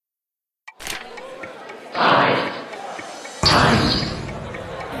And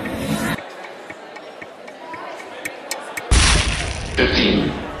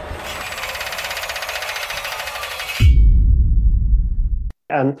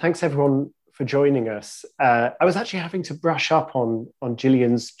thanks everyone for joining us. I was actually having to brush up on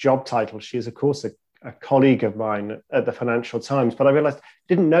Gillian's job title. She is, of course, a colleague of mine at the Financial Times, but I realized I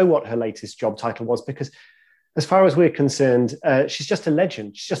didn't know what her latest job title was because, as far as we're concerned, she's just a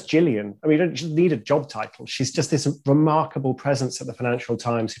legend. She's just Gillian. I mean, you don't need a job title. She's just this remarkable presence at the Financial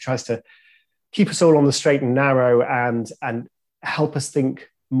Times who tries to keep us all on the straight and narrow and help us think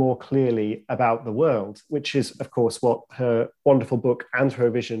more clearly about the world, which is, of course, what her wonderful book,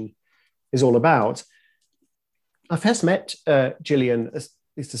 Anthrovision, is all about. I first met Gillian,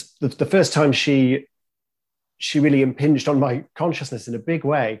 the first time she really impinged on my consciousness in a big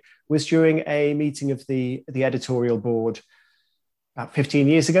way was during a meeting of the editorial board about 15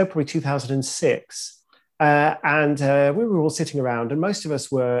 years ago, probably 2006. And we were all sitting around, and most of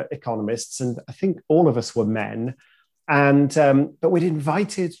us were economists, and I think all of us were men. And but we'd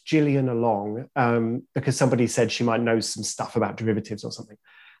invited Gillian along because somebody said she might know some stuff about derivatives or something.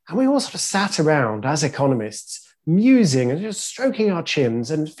 And we all sort of sat around as economists, musing and just stroking our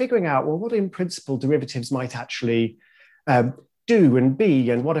chins and figuring out, well, what in principle derivatives might actually do and be,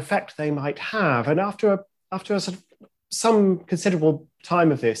 and what effect they might have. And after a sort of some considerable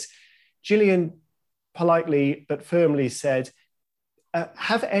time of this, Gillian politely but firmly said,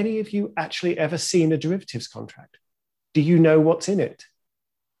 have any of you actually ever seen a derivatives contract? Do you know what's in it?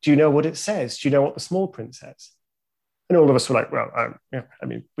 Do you know what it says? Do you know what the small print says? And all of us were like, well, yeah, I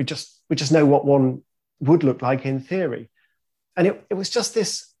mean, we just know what one would look like in theory. And it was just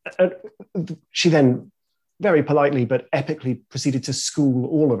this, she then very politely but epically proceeded to school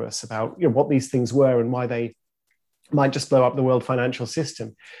all of us about what these things were and why they might just blow up the world financial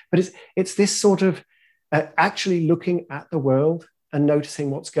system. But it's this sort of actually looking at the world and noticing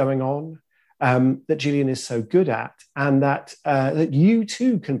what's going on that Gillian is so good at, and that you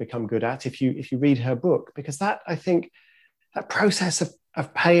too can become good at if you read her book, because that, I think, that process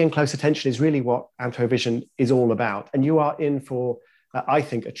of paying close attention is really what Anthrovision is all about. And you are in for, I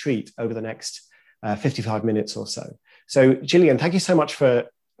think, a treat over the next 55 minutes or so. So, Gillian, thank you so much for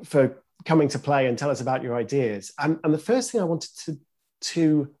coming to play and tell us about your ideas. And the first thing I wanted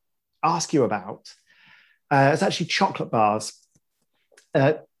to ask you about is actually chocolate bars.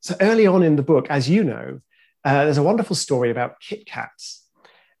 So early on in the book, as you know, there's a wonderful story about Kit Kats.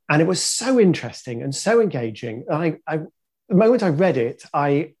 And it was so interesting and so engaging. The moment I read it,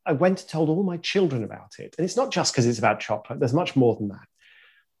 I went and told all my children about it. And it's not just because it's about chocolate. There's much more than that.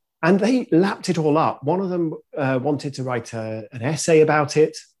 And they lapped it all up. One of them wanted to write an essay about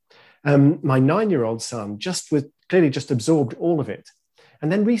it. My 9-year-old son clearly just absorbed all of it.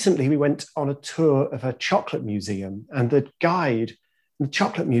 And then recently we went on a tour of a chocolate museum, and the guide in the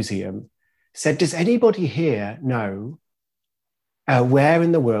chocolate museum said, does anybody here know where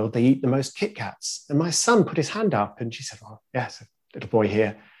in the world they eat the most Kit Kats? And my son put his hand up and she said, well, yes, a little boy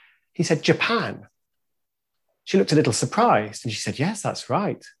here. He said, Japan. She looked a little surprised and she said, yes, that's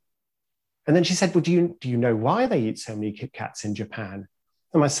right. And then she said, well, do you know why they eat so many Kit Kats in Japan?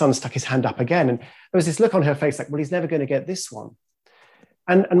 And my son stuck his hand up again. And there was this look on her face like, well, he's never going to get this one.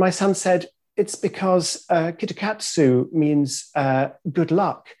 And my son said, it's because kitakatsu means good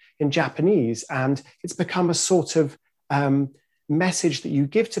luck in Japanese. And it's become a sort of message that you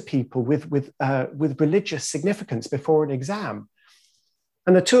give to people with religious significance before an exam.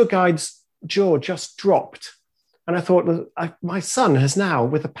 And the tour guide's jaw just dropped. And I thought, my son has now,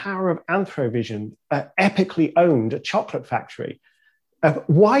 with the power of Anthrovision, epically owned a chocolate factory.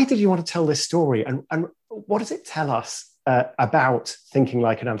 Why did you want to tell this story? And what does it tell us about thinking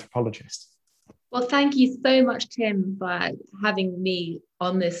like an anthropologist? Well, thank you so much, Tim, for having me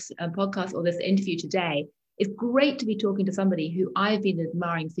on this podcast or this interview today. It's great to be talking to somebody who I've been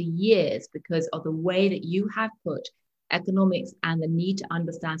admiring for years because of the way that you have put economics and the need to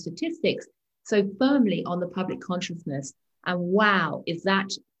understand statistics so firmly on the public consciousness. And wow, is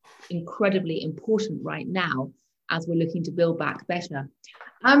that incredibly important right now as we're looking to build back better.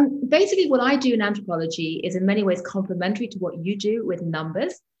 Basically, what I do in anthropology is in many ways complementary to what you do with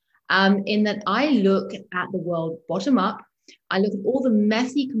numbers, in that I look at the world bottom up. I look at all the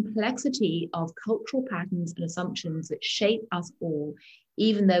messy complexity of cultural patterns and assumptions that shape us all,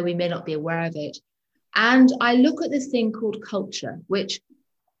 even though we may not be aware of it. And I look at this thing called culture, which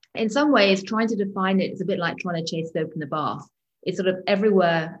in some ways, trying to define it is a bit like trying to chase soap in the bath. It's sort of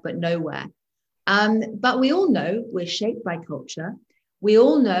everywhere, but nowhere. But we all know we're shaped by culture. We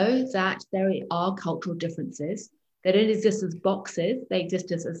all know that there are cultural differences. They don't exist as boxes. They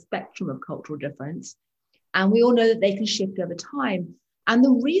exist as a spectrum of cultural difference. And we all know that they can shift over time. And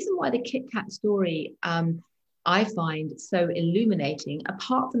the reason why the Kit Kat story I find so illuminating,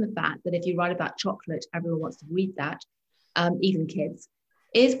 apart from the fact that if you write about chocolate, everyone wants to read that, even kids,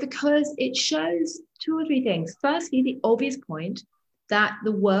 is because it shows two or three things. Firstly, the obvious point that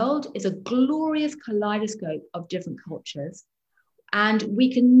the world is a glorious kaleidoscope of different cultures. And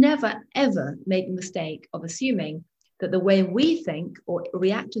we can never, ever make the mistake of assuming that the way we think or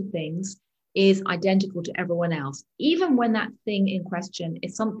react to things is identical to everyone else, even when that thing in question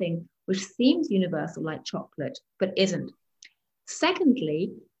is something which seems universal like chocolate, but isn't.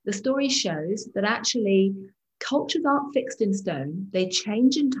 Secondly, the story shows that actually cultures aren't fixed in stone, they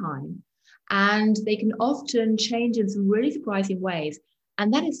change in time, and they can often change in some really surprising ways.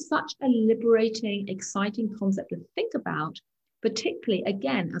 And that is such a liberating, exciting concept to think about, particularly,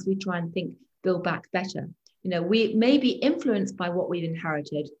 again, as we try and think, build back better. We may be influenced by what we've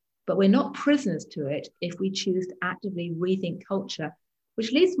inherited, but we're not prisoners to it if we choose to actively rethink culture,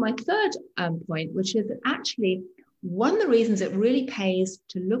 which leads to my third point, which is that actually one of the reasons it really pays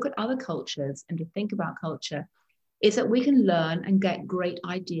to look at other cultures and to think about culture is that we can learn and get great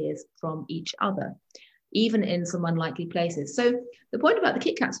ideas from each other, even in some unlikely places. So the point about the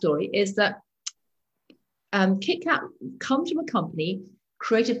Kit Kat story is that Kit Kat comes from a company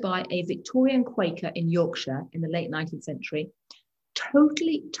created by a Victorian Quaker in Yorkshire in the late 19th century,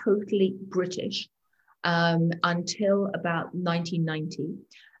 totally British until about 1990,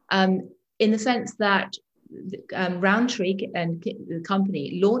 in the sense that Rowntree and the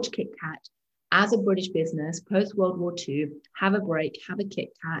company launched Kit Kat as a British business post-World War II, have a break, have a Kit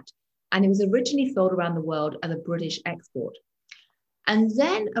Kat, and it was originally sold around the world as a British export. And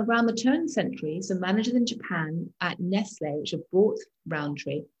then around the turn of the century, some managers in Japan at Nestle, which have bought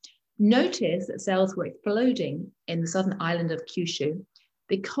Rowntree, noticed that sales were exploding in the southern island of Kyushu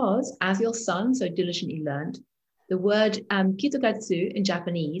because, as your son so diligently learned, the word kitogatsu in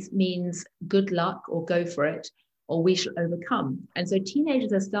Japanese means good luck or go for it, or we shall overcome. And so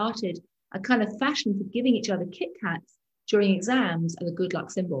teenagers have started a kind of fashion for giving each other Kit Kats during exams as a good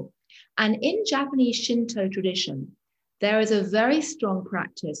luck symbol. And in Japanese Shinto tradition, there is a very strong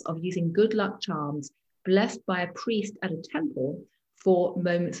practice of using good luck charms blessed by a priest at a temple for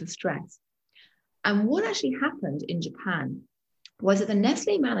moments of stress. And what actually happened in Japan was that the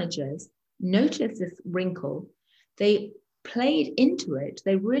Nestle managers noticed this wrinkle. They played into it.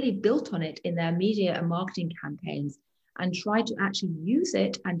 They really built on it in their media and marketing campaigns and tried to actually use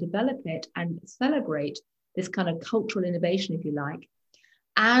it and develop it and celebrate this kind of cultural innovation, if you like.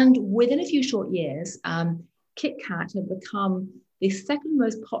 And within a few short years, Kit Kat had become the second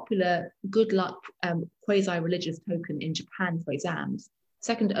most popular good luck quasi-religious token in Japan for exams,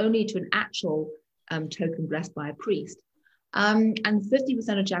 second only to an actual token blessed by a priest. And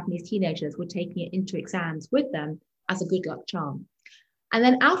 50% of Japanese teenagers were taking it into exams with them as a good luck charm. And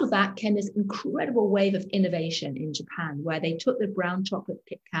then out of that came this incredible wave of innovation in Japan, where they took the brown chocolate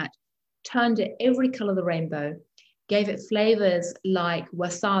Kit Kat, turned it every color of the rainbow, gave it flavors like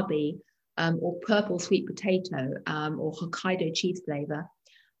wasabi, or purple sweet potato, or Hokkaido cheese flavor,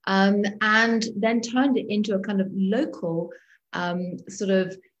 and then turned it into a kind of local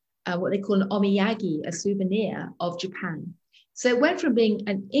what they call an omiyage, a souvenir of Japan. So it went from being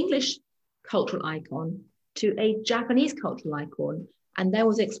an English cultural icon to a Japanese cultural icon, and then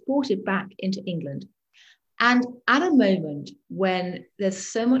was exported back into England. And at a moment when there's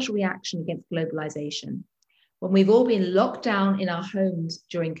so much reaction against globalization, when we've all been locked down in our homes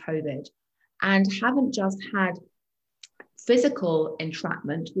during COVID, and haven't just had physical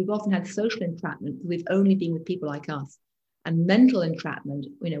entrapment, we've often had social entrapment. We've only been with people like us, and mental entrapment.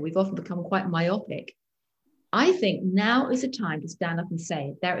 We've often become quite myopic. I think now is the time to stand up and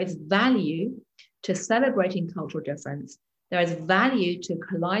say there is value to celebrating cultural difference. There is value to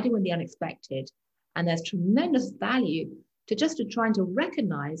colliding with the unexpected, and there's tremendous value to trying to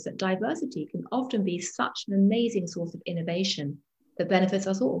recognize that diversity can often be such an amazing source of innovation that benefits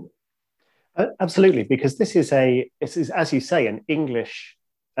us all. Absolutely, because this is, as you say, an English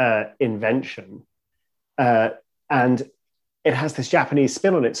invention, and it has this Japanese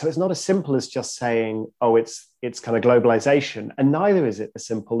spin on it. So it's not as simple as just saying, oh, it's kind of globalization, and neither is it as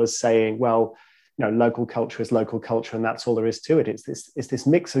simple as saying, well, local culture is local culture, and that's all there is to it. It's this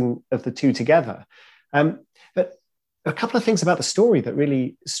mixing of the two together. But a couple of things about the story that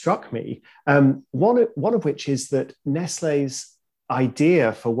really struck me. One of which is that Nestlé's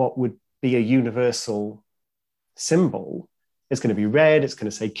idea for what would be a universal symbol is going to be red. It's going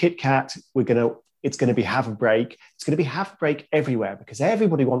to say Kit Kat. It's going to be have a break. It's going to be have a break everywhere because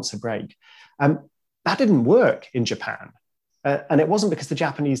everybody wants a break. That didn't work in Japan. And it wasn't because the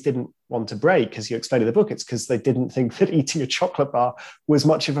Japanese didn't want to break, as you explained in the book. It's because they didn't think that eating a chocolate bar was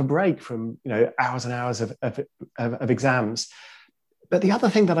much of a break from hours and hours of exams. But the other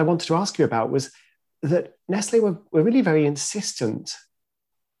thing that I wanted to ask you about was that Nestle were really very insistent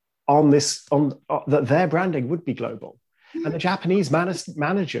on that their branding would be global. And the Japanese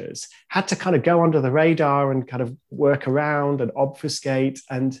managers had to kind of go under the radar and kind of work around and obfuscate.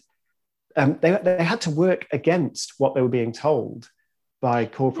 And they had to work against what they were being told by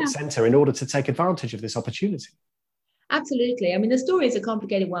corporate center in order to take advantage of this opportunity. Absolutely. I mean, the story is a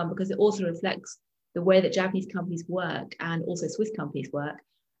complicated one because it also reflects the way that Japanese companies work and also Swiss companies work.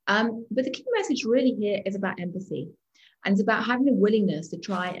 But the key message really here is about empathy. And it's about having a willingness to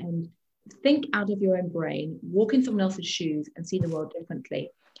try and think out of your own brain, walk in someone else's shoes and see the world differently.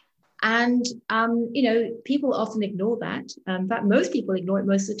 And, people often ignore that. In fact, most people ignore it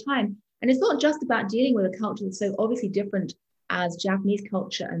most of the time. And it's not just about dealing with a culture that's so obviously different as Japanese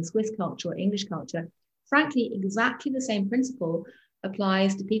culture and Swiss culture or English culture. Frankly, exactly the same principle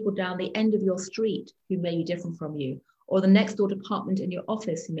applies to people down the end of your street who may be different from you, or the next door department in your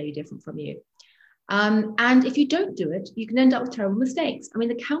office who may be different from you. And if you don't do it, you can end up with terrible mistakes. I mean,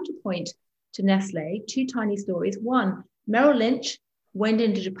 the counterpoint to Nestle, two tiny stories. One, Merrill Lynch went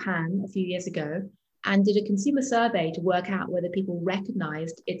into Japan a few years ago and did a consumer survey to work out whether people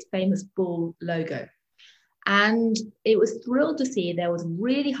recognized its famous bull logo. And it was thrilled to see there was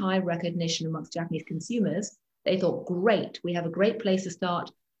really high recognition amongst Japanese consumers. They thought, great, we have a great place to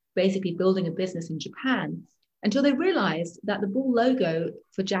start basically building a business in Japan, until they realized that the bull logo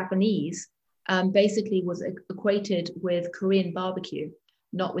for Japanese basically was equated with Korean barbecue,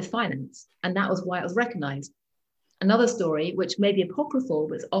 not with finance. And that was why it was recognized. Another story, which may be apocryphal,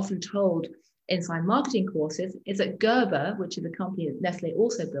 but is often told inside marketing courses, is that Gerber, which is a company that Nestle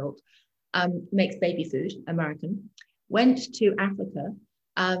also built, makes baby food, American, went to Africa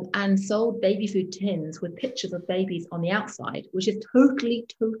and sold baby food tins with pictures of babies on the outside, which is totally,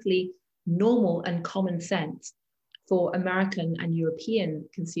 totally normal and common sense for American and European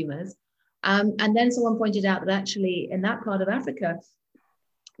consumers. And then someone pointed out that actually in that part of Africa,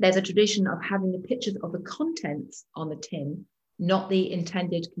 there's a tradition of having the pictures of the contents on the tin, not the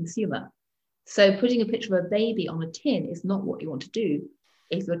intended consumer. So putting a picture of a baby on a tin is not what you want to do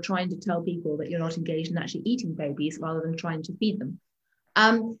if you're trying to tell people that you're not engaged in actually eating babies rather than trying to feed them.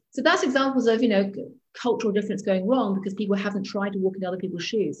 So that's examples of, cultural difference going wrong because people haven't tried to walk in other people's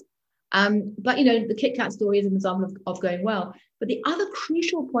shoes. But, the Kit Kat story is an example of going well. But the other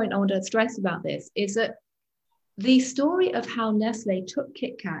crucial point I want to stress about this is that the story of how Nestle took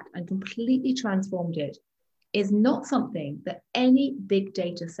Kit Kat and completely transformed it is not something that any big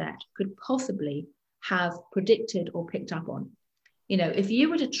data set could possibly have predicted or picked up on. If you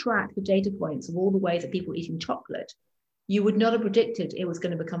were to track the data points of all the ways that people are eating chocolate, you would not have predicted it was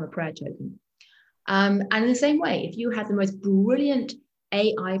going to become a prayer token. And in the same way, if you had the most brilliant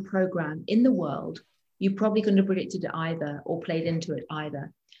AI program in the world, you probably couldn't have predicted it either or played into it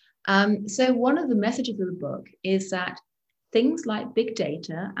either. So one of the messages of the book is that things like big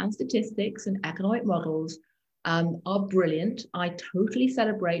data and statistics and economic models are brilliant. I totally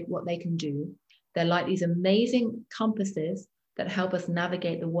celebrate what they can do. They're like these amazing compasses that help us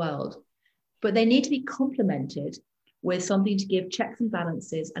navigate the world, but they need to be complemented with something to give checks and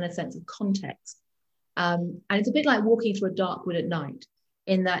balances and a sense of context. And it's a bit like walking through a dark wood at night,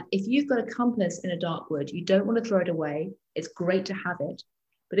 in that if you've got a compass in a dark wood, you don't want to throw it away. It's great to have it.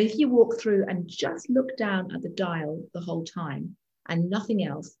 But if you walk through and just look down at the dial the whole time and nothing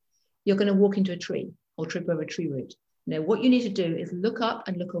else, you're going to walk into a tree or trip over a tree root. What you need to do is look up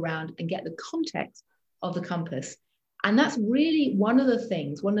and look around and get the context of the compass. And that's really one of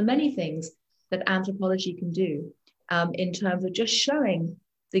the many things that anthropology can do in terms of just showing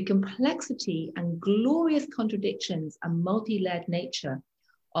the complexity and glorious contradictions and multi-layered nature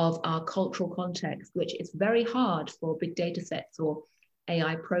of our cultural context, which is very hard for big data sets or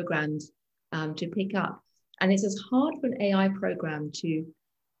AI programs to pick up. And it's as hard for an AI program to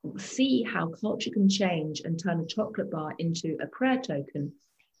see how culture can change and turn a chocolate bar into a prayer token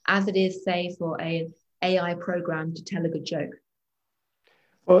as it is, say, for an AI program to tell a good joke.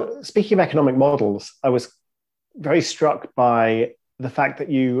 Well, speaking of economic models, I was very struck by the fact that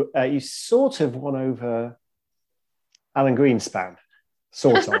you sort of won over Alan Greenspan,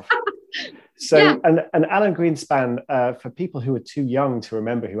 sort of. So, yeah. and Alan Greenspan, for people who are too young to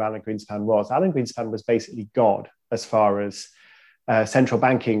remember who Alan Greenspan was basically God as far as central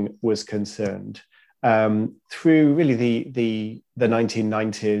banking was concerned, through really the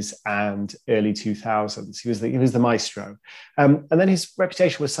 1990s and early 2000s. He was the maestro. And then his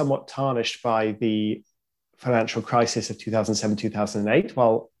reputation was somewhat tarnished by the financial crisis of 2007, 2008,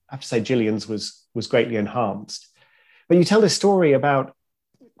 while I have to say Gillian's was greatly enhanced. But you tell this story about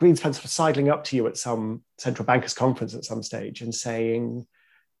Greenspan sort of sidling up to you at some central bankers conference at some stage and saying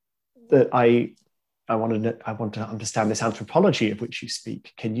that I want to understand this anthropology of which you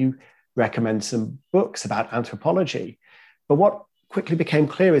speak. Can you recommend some books about anthropology? But what quickly became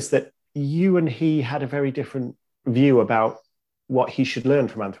clear is that you and he had a very different view about what he should learn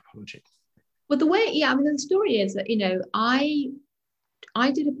from anthropology. Well, the story is that,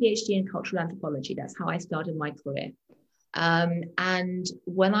 I did a PhD in cultural anthropology. That's how I started my career. And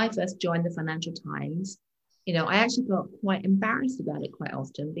when I first joined the Financial Times, I actually felt quite embarrassed about it quite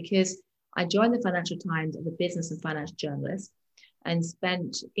often, because I joined the Financial Times as a business and finance journalist and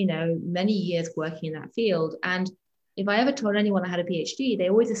spent, many years working in that field. And if I ever told anyone I had a PhD, they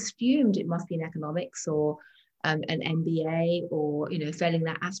always assumed it must be in economics or an MBA or, failing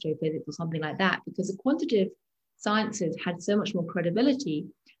that astrophysics or something like that, because the quantitative sciences had so much more credibility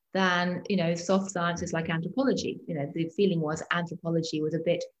than, soft sciences like anthropology. The feeling was anthropology was a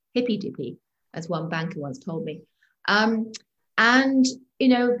bit hippy-dippy, as one banker once told me. And,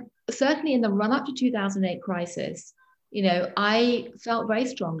 certainly in the run-up to 2008 crisis, I felt very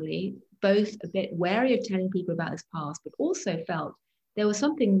strongly, both a bit wary of telling people about this past, but also felt there was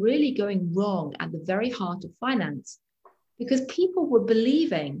something really going wrong at the very heart of finance, because people were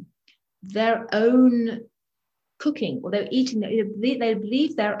believing their own cooking, or they were eating, they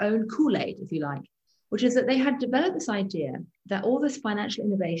believed their own Kool-Aid, if you like, which is that they had developed this idea that all this financial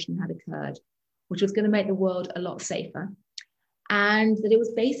innovation had occurred, which was going to make the world a lot safer, and that it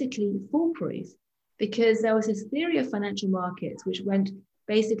was basically foolproof, because there was this theory of financial markets which went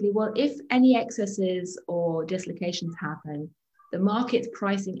basically, well, if any excesses or dislocations happen, the market's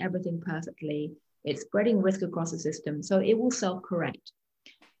pricing everything perfectly, it's spreading risk across the system, so it will self-correct.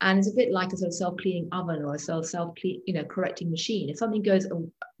 And it's a bit like a sort of self-cleaning oven or a self-correcting machine. If something goes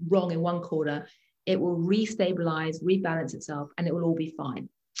wrong in one corner, it will restabilize, rebalance itself, and it will all be fine.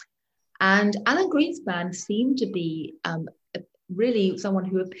 And Alan Greenspan seemed to be really someone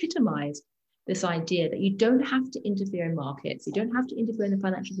who epitomized this idea that you don't have to interfere in markets, you don't have to interfere in the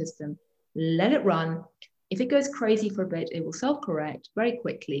financial system, let it run. If it goes crazy for a bit, it will self-correct very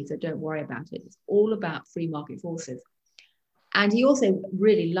quickly, so don't worry about it. It's all about free market forces. And he also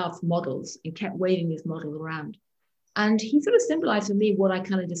really loved models and kept waving these models around. And he sort of symbolized for me what I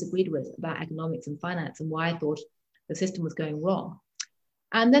kind of disagreed with about economics and finance and why I thought the system was going wrong.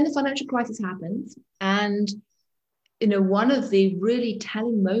 And then the financial crisis happens. And, one of the really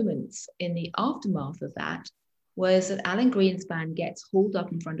telling moments in the aftermath of that was that Alan Greenspan gets hauled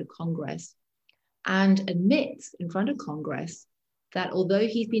up in front of Congress and admits in front of Congress that although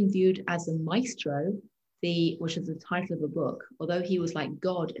he's been viewed as the maestro, which is the title of a book, although he was like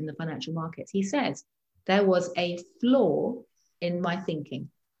God in the financial markets, he says there was a flaw in my thinking.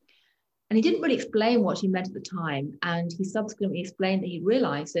 And he didn't really explain what he meant at the time. And he subsequently explained that he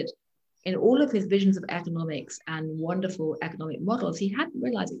realized that in all of his visions of economics and wonderful economic models, he hadn't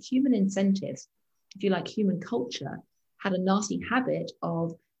realized that human incentives, if you like, human culture, had a nasty habit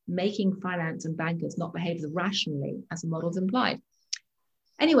of making finance and bankers not behave as rationally as the models implied.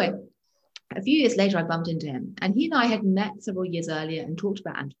 Anyway, a few years later, I bumped into him, and he and I had met several years earlier and talked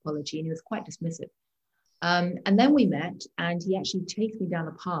about anthropology, and he was quite dismissive. And then we met, and he actually takes me down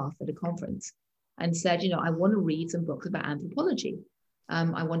a path at a conference and said, I want to read some books about anthropology.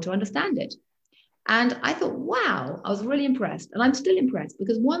 I want to understand it. And I thought, wow, I was really impressed. And I'm still impressed,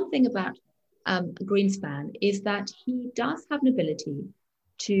 because one thing about Greenspan is that he does have an ability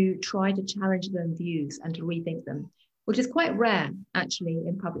to try to challenge their views and to rethink them, which is quite rare, actually,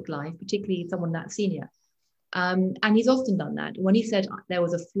 in public life, particularly someone that senior. And he's often done that. When he said there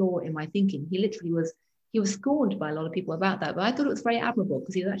was a flaw in my thinking, he was scorned by a lot of people about that. But I thought it was very admirable,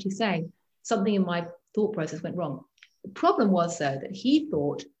 because he was actually saying something in my thought process went wrong. The problem was, though, that he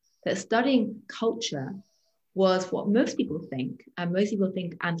thought that studying culture was what most people think, and most people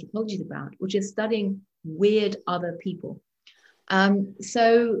think anthropology is about, which is studying weird other people.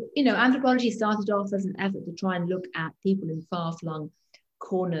 So, anthropology started off as an effort to try and look at people in far-flung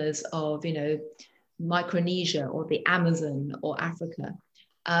corners of, Micronesia or the Amazon or Africa.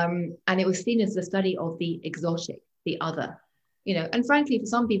 And it was seen as the study of the exotic, the other. And frankly, for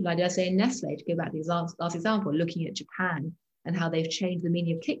some people, I dare say in Nestle, to go back to the last example, looking at Japan and how they've changed the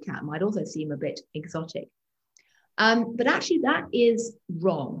meaning of Kit Kat might also seem a bit exotic. But actually, that is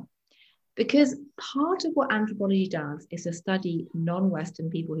wrong. Because part of what anthropology does is to study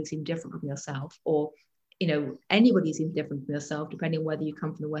non-Western people who seem different from yourself, or, anybody who seems different from yourself, depending on whether you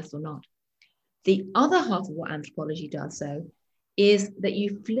come from the West or not. The other half of what anthropology does, though, is that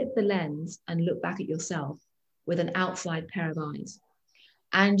you flip the lens and look back at yourself with an outside pair of eyes.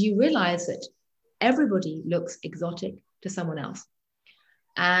 And you realize that everybody looks exotic to someone else.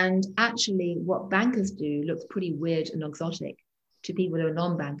 And actually, what bankers do looks pretty weird and exotic to people who are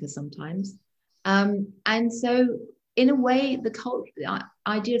non-bankers sometimes. And so, in a way, the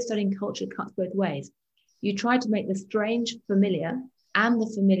idea of studying culture cuts both ways. You try to make the strange familiar, and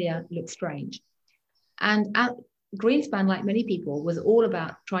the familiar look strange. And Greenspan, like many people, was all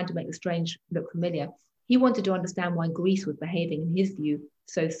about trying to make the strange look familiar. He wanted to understand why Greece was behaving, in his view,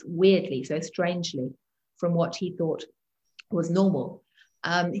 so weirdly, so strangely from what he thought was normal.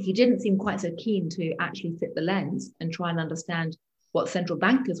 He didn't seem quite so keen to actually fit the lens and try and understand what central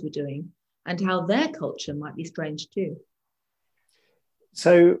bankers were doing and how their culture might be strange too.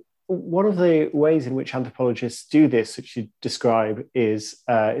 So one of the ways in which anthropologists do this, which you describe, is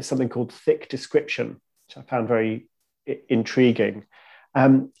something called thick description, which I found very intriguing.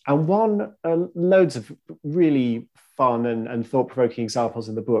 And loads of really fun and thought-provoking examples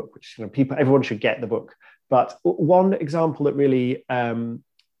in the book, which everyone should get the book. But one example that really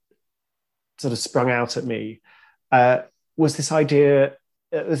sort of sprung out at me was this idea,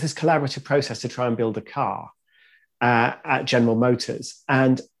 was this collaborative process to try and build a car at General Motors.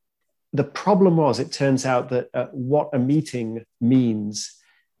 And the problem was, it turns out that what a meeting means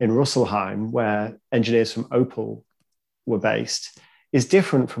in Rüsselsheim, where engineers from Opel were based, is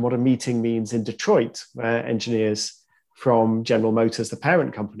different from what a meeting means in Detroit, where engineers from General Motors, the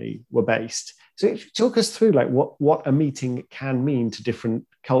parent company, were based. So talk us through what a meeting can mean to different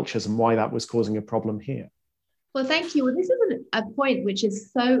cultures and why that was causing a problem here. Well, thank you. Well, this is a point which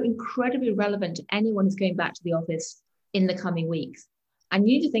is so incredibly relevant to anyone who's going back to the office in the coming weeks. And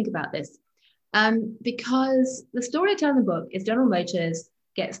you need to think about this because the story I tell in the book is General Motors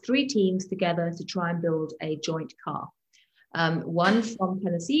gets 3 teams together to try and build a joint car. One from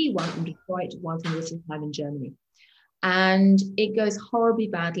Tennessee, one from Detroit, one from Rüsselsheim in Germany. And it goes horribly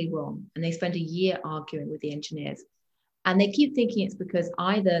badly wrong. And they spend a year arguing with the engineers. And they keep thinking it's because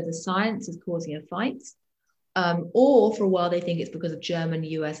either the science is causing a fight, or for a while they think it's because of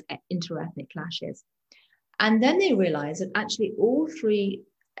German-US interethnic clashes. And then they realize that actually all 3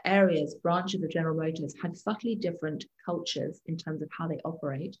 branches of General Motors, had subtly different cultures in terms of how they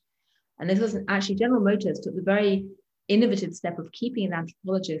operate. And this wasn't actually, General Motors took the very innovative step of keeping an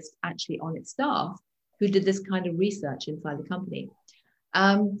anthropologist actually on its staff who did this kind of research inside the company.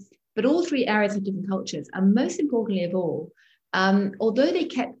 But all 3 areas have different cultures. And most importantly of all, although they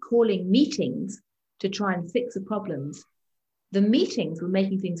kept calling meetings to try and fix the problems, the meetings were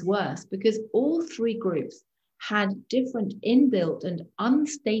making things worse because all 3 groups had different inbuilt and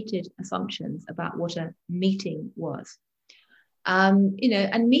unstated assumptions about what a meeting was. And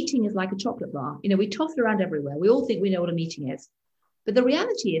meeting is like a chocolate bar. We toss it around everywhere. We all think we know what a meeting is. But the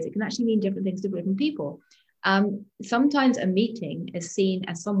reality is it can actually mean different things to different people. Sometimes a meeting is seen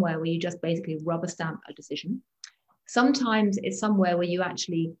as somewhere where you just basically rubber stamp a decision. Sometimes it's somewhere where you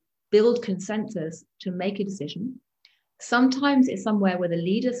actually build consensus to make a decision. Sometimes it's somewhere where the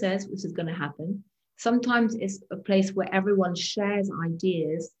leader says this is going to happen. Sometimes it's a place where everyone shares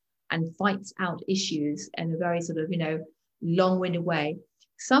ideas and fights out issues in a very sort of, long-winded way.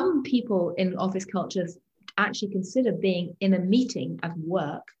 Some people in office cultures actually consider being in a meeting as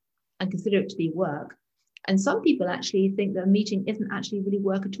work and consider it to be work. And some people actually think that a meeting isn't actually really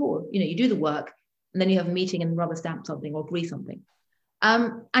work at all. You do the work and then you have a meeting and rubber stamp something or agree something.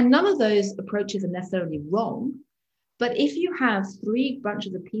 And none of those approaches are necessarily wrong. But if you have 3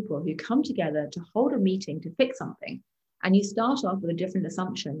 bunches of people who come together to hold a meeting to fix something, and you start off with a different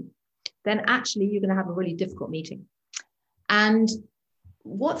assumption, then actually you're going to have a really difficult meeting. And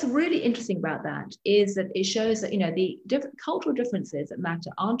what's really interesting about that is that it shows that, the different cultural differences that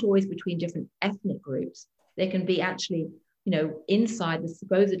matter aren't always between different ethnic groups. They can be actually, inside the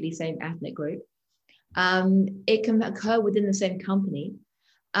supposedly same ethnic group. It can occur within the same company.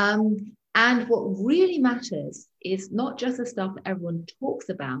 And what really matters is not just the stuff that everyone talks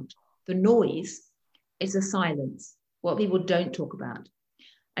about, the noise, it's the silence, what people don't talk about.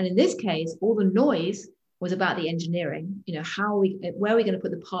 And in this case, all the noise was about the engineering, where are we going to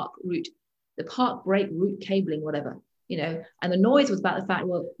put the park brake route cabling, whatever, and the noise was about the fact,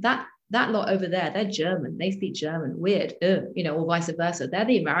 well, that lot over there, they're German, they speak German, weird, or vice versa, they're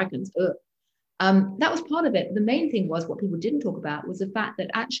the Americans. That was part of it. The main thing was what people didn't talk about was the fact that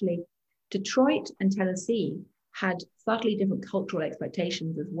actually Detroit and Tennessee had subtly different cultural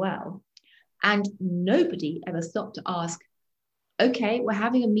expectations as well. And nobody ever stopped to ask, okay, we're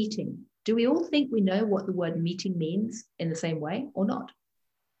having a meeting. Do we all think we know what the word meeting means in the same way or not?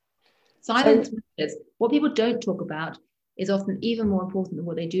 Silence matters. What people don't talk about is often even more important than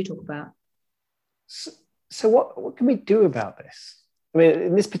what they do talk about. So what can we do about this? I mean,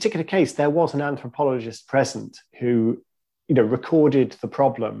 in this particular case, there was an anthropologist present who, recorded the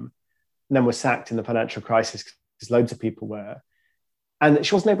problem and then was sacked in the financial crisis because loads of people were. And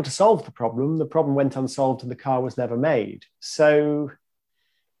she wasn't able to solve the problem. The problem went unsolved and the car was never made. So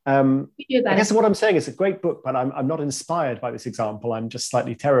I guess what I'm saying is a great book, but I'm not inspired by this example. I'm just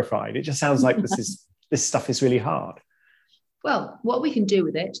slightly terrified. It just sounds like this stuff is really hard. Well, what we can do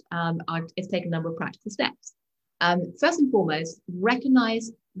with it is take a number of practical steps. First and foremost,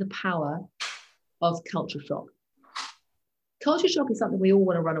 recognize the power of culture shock. Culture shock is something we all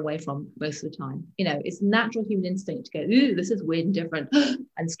want to run away from most of the time. It's natural human instinct to go, ooh, this is weird and different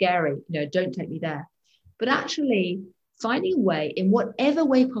and scary. Don't take me there. But actually finding a way, in whatever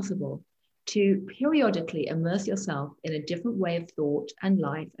way possible, to periodically immerse yourself in a different way of thought and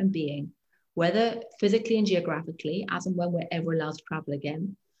life and being, whether physically and geographically, as and when we're ever allowed to travel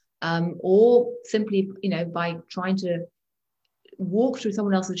again, or simply, by trying to walk through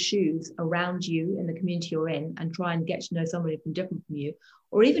someone else's shoes around you in the community you're in and try and get to know somebody from different from you,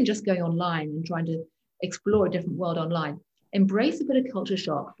 or even just going online and trying to explore a different world online. Embrace a bit of culture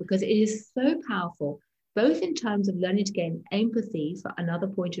shock, because it is so powerful, both in terms of learning to gain empathy for another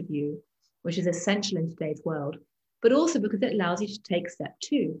point of view, which is essential in today's world, but also because it allows you to take step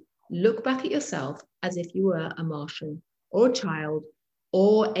two. Look back at yourself as if you were a Martian or a child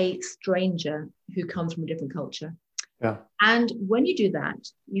or a stranger who comes from a different culture. Yeah. And when you do that,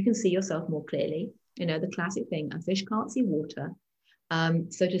 you can see yourself more clearly. The classic thing, a fish can't see water.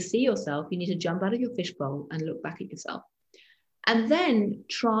 So to see yourself, you need to jump out of your fishbowl and look back at yourself. And then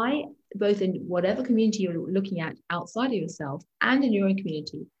try, both in whatever community you're looking at outside of yourself and in your own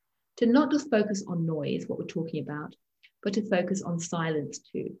community, to not just focus on noise, what we're talking about, but to focus on silence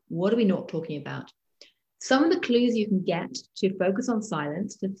too. What are we not talking about? Some of the clues you can get to focus on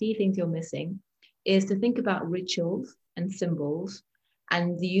silence, to see things you're missing, is to think about rituals and symbols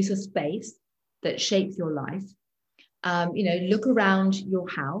and the use of space that shapes your life. Look around your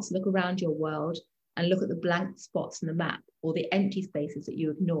house, look around your world, and look at the blank spots in the map or the empty spaces that you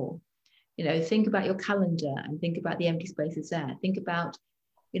ignore. Think about your calendar and think about the empty spaces there. Think about,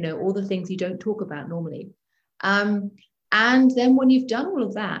 all the things you don't talk about normally. And then when you've done all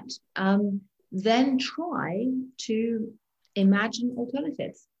of that, then try to imagine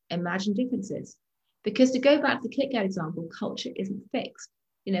alternatives, imagine differences. Because to go back to the KitKat example, culture isn't fixed.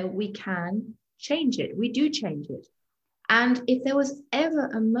 We can change it. We do change it. And if there was ever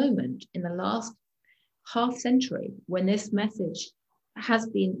a moment in the last half century when this message has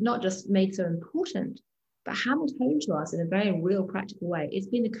been not just made so important, but hammered home to us in a very real, practical way, it's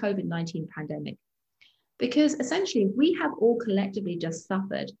been the COVID-19 pandemic. Because essentially, we have all collectively just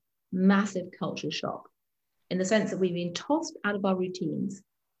suffered massive culture shock, in the sense that we've been tossed out of our routines,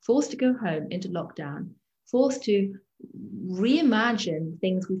 forced to go home into lockdown, forced to reimagine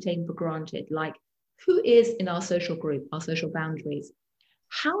things we've taken for granted, like who is in our social group, our social boundaries.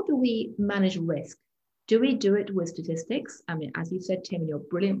 How do we manage risk? Do we do it with statistics? I mean, as you said, Tim, in your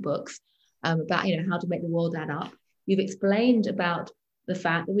brilliant books about how to make the world add up, you've explained about the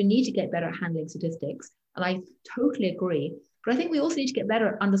fact that we need to get better at handling statistics. And I totally agree. But I think we also need to get better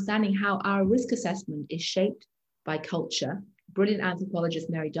at understanding how our risk assessment is shaped by culture. Brilliant anthropologist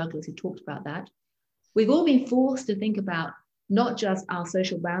Mary Douglas, who talked about that. We've all been forced to think about not just our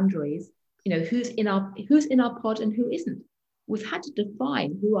social boundaries, who's in our pod and who isn't. We've had to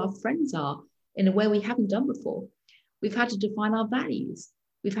define who our friends are in a way we haven't done before. We've had to define our values.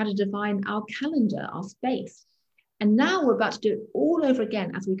 We've had to define our calendar, our space. And now we're about to do it all over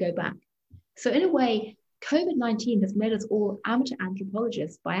again as we go back. So in a way, COVID-19 has made us all amateur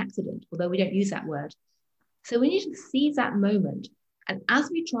anthropologists by accident, although we don't use that word. So we need to seize that moment. And as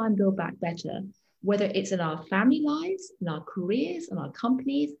we try and build back better, whether it's in our family lives, in our careers, in our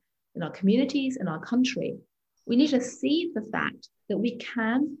companies, in our communities, in our country, we need to seize the fact that we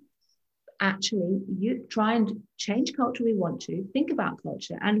can actually try and change culture we want to, think about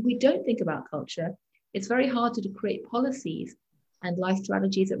culture. And if we don't think about culture, it's very hard to create policies and life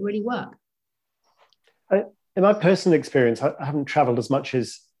strategies that really work. In my personal experience, I haven't traveled as much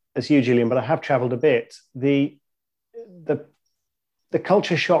as you, Gillian, but I have traveled a bit. The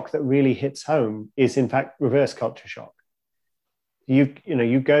culture shock that really hits home is, in fact, reverse culture shock. You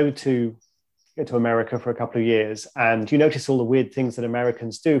go to America for a couple of years and you notice all the weird things that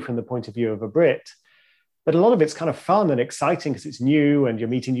Americans do from the point of view of a Brit. But a lot of it's kind of fun and exciting because it's new and you're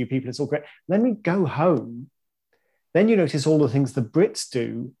meeting new people. It's all great. Then we go home. Then you notice all the things the Brits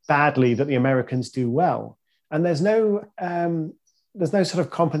do badly that the Americans do well. And there's no sort of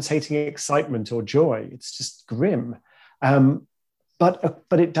compensating excitement or joy. It's just grim. But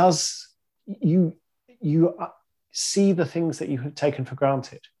it does, you you see the things that you have taken for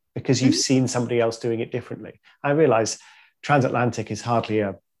granted because you've seen somebody else doing it differently. I realize transatlantic is hardly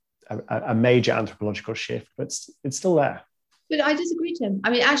a major anthropological shift, but it's still there. But I disagree, Tim. I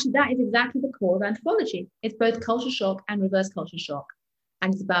mean, actually, that is exactly the core of anthropology. It's both culture shock and reverse culture shock.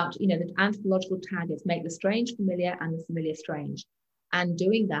 And it's about, the anthropological tag is make the strange familiar and the familiar strange. And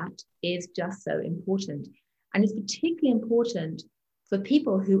doing that is just so important. And it's particularly important for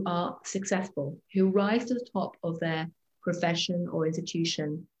people who are successful, who rise to the top of their profession or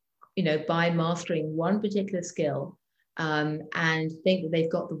institution, by mastering one particular skill, and think that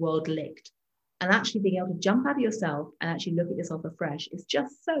they've got the world licked. And actually being able to jump out of yourself and actually look at yourself afresh is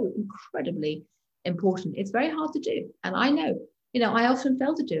just so incredibly important. It's very hard to do. And I know, I often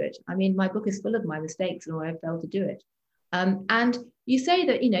fail to do it. I mean, my book is full of my mistakes and where I failed to do it. And you say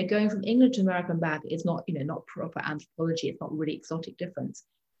that, going from England to America and back is not, not proper anthropology. It's not really exotic difference.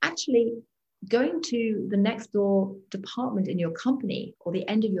 Actually, going to the next door department in your company or the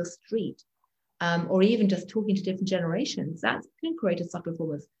end of your street, or even just talking to different generations, that can create a subtle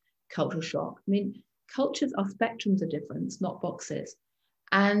form of cultural shock. I mean, cultures are spectrums of difference, not boxes.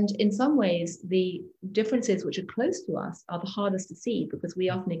 And in some ways, the differences which are close to us are the hardest to see because we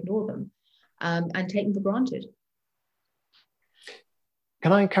often ignore them and take them for granted.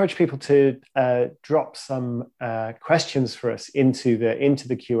 Can I encourage people to drop some questions for us into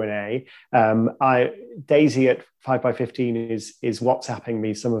the Q&A? Daisy at 5x15 is WhatsApping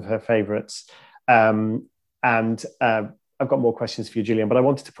me some of her favourites, and I've got more questions for you, Gillian. But I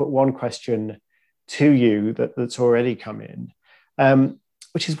wanted to put one question to you that's already come in,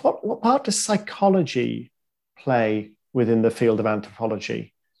 which is what part does psychology play within the field of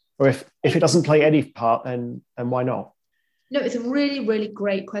anthropology? Or if it doesn't play any part, then why not? No, it's a really, really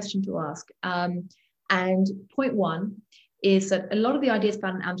great question to ask. And point one is that a lot of the ideas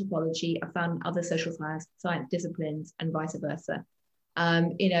found in anthropology are found in other social science disciplines and vice versa.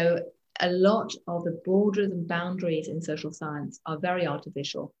 A lot of the borders and boundaries in social science are very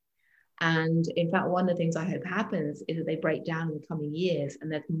artificial. And in fact, one of the things I hope happens is that they break down in the coming years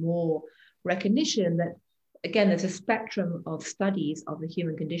and there's more recognition that, again, there's a spectrum of studies of the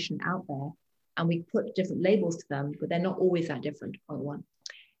human condition out there. And we put different labels to them, but they're not always that different, point one.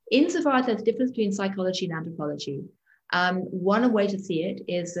 Insofar as there's a difference between psychology and anthropology, one way to see it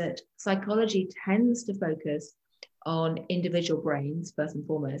is that psychology tends to focus on individual brains, first and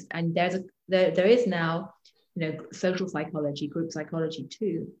foremost. And there is now, social psychology, group psychology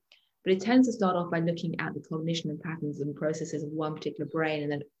too, but it tends to start off by looking at the cognition and patterns and processes of one particular brain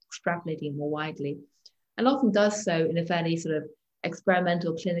and then extrapolating it more widely. And often does so in a fairly sort of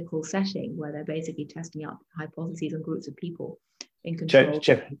experimental clinical setting where they're basically testing out hypotheses on groups of people in control.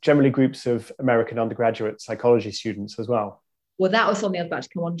 Generally groups of American undergraduate psychology students as well. Well, that was something I was about to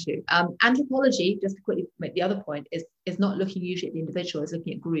come on to. Anthropology, just to quickly make the other point, is not looking usually at the individual, it's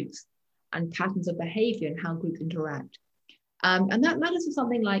looking at groups and patterns of behavior and how groups interact. And that matters for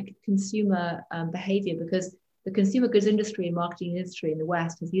something like consumer behavior, because the consumer goods industry and marketing industry in the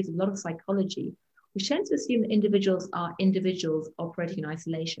West has used a lot of psychology, which tends to assume that individuals are individuals operating in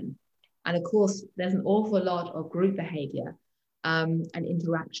isolation. And of course, there's an awful lot of group behavior and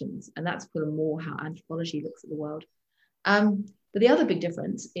interactions. And that's sort of more how anthropology looks at the world. But the other big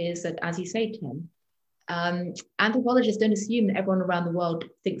difference is that, as you say, Tim, anthropologists don't assume that everyone around the world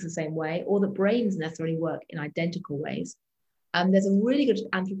thinks the same way or that brains necessarily work in identical ways. There's a really good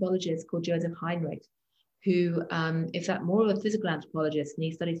anthropologist called Joseph Heinrich, who is more of a physical anthropologist, and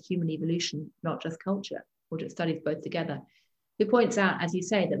he studies human evolution, not just culture, or just studies both together, who points out, as you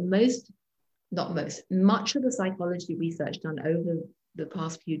say, that much of the psychology research done over the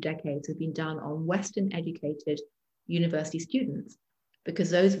past few decades has been done on Western educated university students, because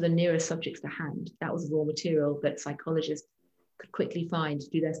those are the nearest subjects to hand. That was the raw material that psychologists could quickly find to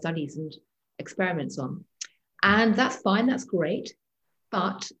do their studies and experiments on. And that's fine, that's great.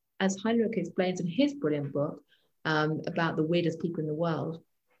 But as Heinrich explains in his brilliant book about the weirdest people in the world,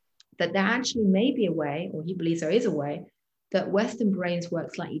 that there actually may be a way, or he believes there is a way, that Western brains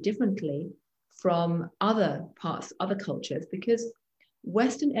work slightly differently from other cultures, because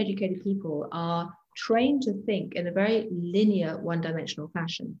Western educated people are trained to think in a very linear, one-dimensional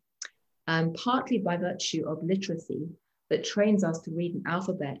fashion, partly by virtue of literacy that trains us to read an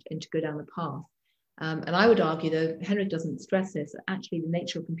alphabet and to go down the path. And I would argue, though Henrik doesn't stress this, that actually the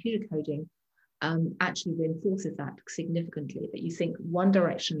nature of computer coding actually reinforces that significantly, that you think one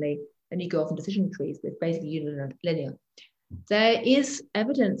directionally and you go off in decision trees, but it's basically linear. There is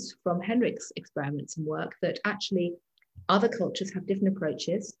evidence from Henrik's experiments and work that actually other cultures have different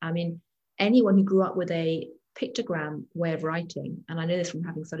approaches. I mean, anyone who grew up with a pictogram way of writing, and I know this from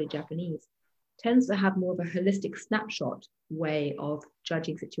having studied Japanese, tends to have more of a holistic snapshot way of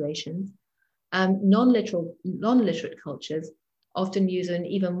judging situations. Non-literate cultures often use an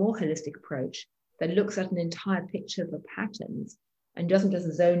even more holistic approach that looks at an entire picture of the patterns and doesn't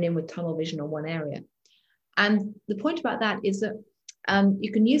just zone in with tunnel vision on one area. And the point about that is that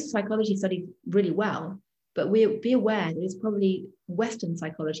you can use psychology studies really well, but be aware that it's probably Western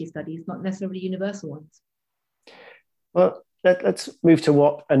psychology studies, not necessarily universal ones. Well, let's move to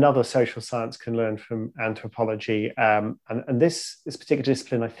what another social science can learn from anthropology. And this particular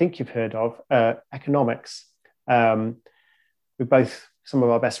discipline, I think you've heard of, economics. We're both some of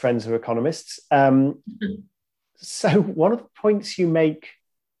our best friends are economists. So one of the points you make,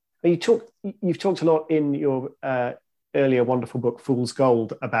 you've talked a lot in your earlier wonderful book, Fool's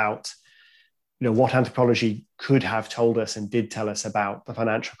Gold, about what anthropology could have told us and did tell us about the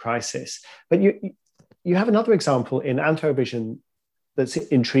financial crisis. But you have another example in Anthrovision that's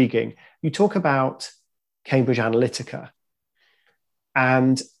intriguing. You talk about Cambridge Analytica,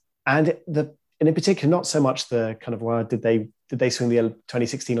 and in particular, not so much the kind of, well, did they swing the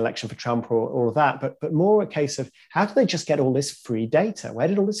 2016 election for Trump or all of that, but more a case of how did they just get all this free data? Where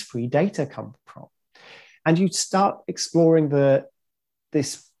did all this free data come from? And you start exploring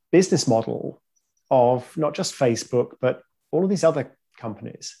this business model of not just Facebook, but all of these other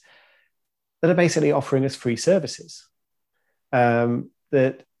companies that are basically offering us free services. Google,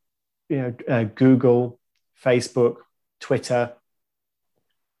 Facebook, Twitter,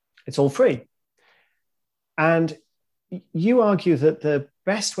 it's all free. And you argue that the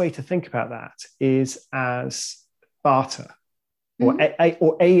best way to think about that is as barter, or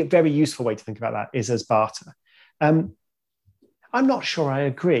a very useful way to think about that is as barter. I'm not sure I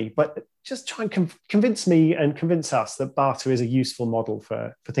agree, but just try and convince me and convince us that barter is a useful model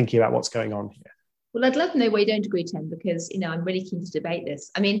for thinking about what's going on here. Well, I'd love to know why you don't agree, Tim, because I'm really keen to debate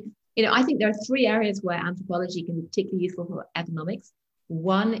this. I mean, I think there are three areas where anthropology can be particularly useful for economics.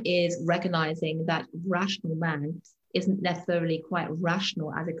 One is recognizing that rational man isn't necessarily quite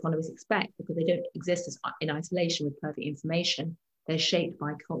rational as economists expect, because they don't exist in isolation with perfect information. They're shaped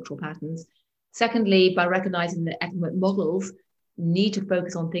by cultural patterns. Secondly, by recognizing that economic models need to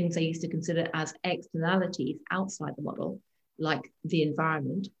focus on things they used to consider as externalities outside the model, like the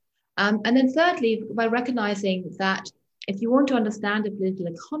environment. And then thirdly, by recognizing that if you want to understand a political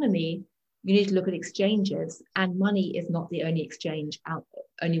economy, you need to look at exchanges, and money is not the only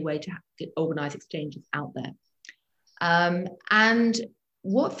way to organize exchanges out there. And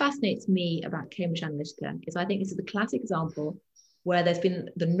what fascinates me about Cambridge Analytica is I think this is the classic example where there's been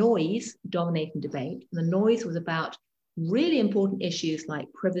the noise dominating debate. And the noise was about really important issues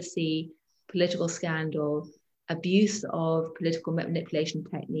like privacy, political scandal, abuse of political manipulation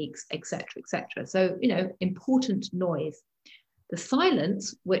techniques, et cetera, So, important noise. The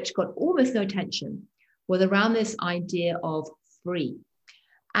silence, which got almost no attention, was around this idea of free.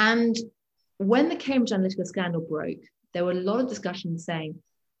 And when the Cambridge Analytica scandal broke, there were a lot of discussions saying,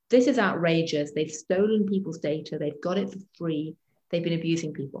 this is outrageous. They've stolen people's data. They've got it for free. They've been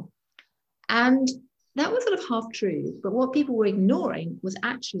abusing people. And that was sort of half true. But what people were ignoring was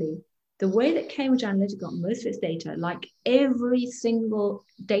actually the way that Cambridge Analytica got most of its data, like every single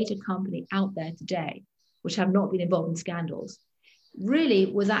data company out there today, which have not been involved in scandals, really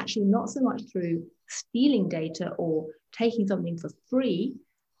was actually not so much through stealing data or taking something for free,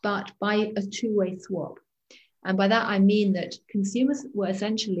 but by a two-way swap. And by that, I mean that consumers were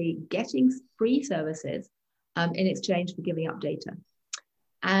essentially getting free services in exchange for giving up data.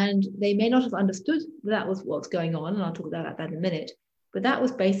 And they may not have understood that was what's going on, and I'll talk about that in a minute, but that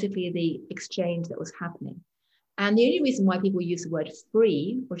was basically the exchange that was happening. And the only reason why people use the word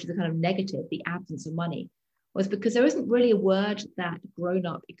free, which is a kind of negative, the absence of money, was because there isn't really a word that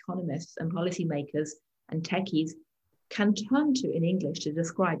grown-up economists and policymakers and techies can turn to in English to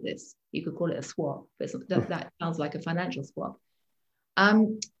describe this. You could call it a swap, but that sounds like a financial swap.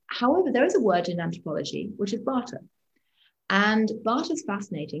 However, there is a word in anthropology, which is barter. And barter is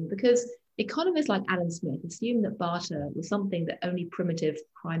fascinating because economists like Adam Smith assume that barter was something that only primitive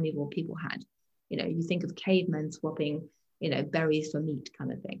primeval people had. You think of cavemen swapping, berries for meat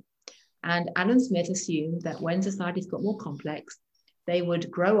kind of thing. And Adam Smith assumed that when societies got more complex, they would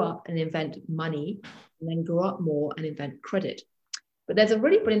grow up and invent money, and then grow up more and invent credit. But there's a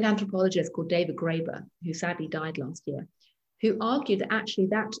really brilliant anthropologist called David Graeber, who sadly died last year, who argued that actually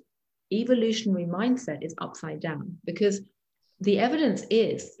that evolutionary mindset is upside down, because the evidence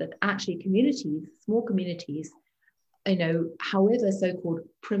is that actually communities, small communities, however so-called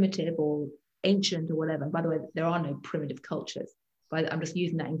primitive or ancient or whatever, by the way, there are no primitive cultures, but I'm just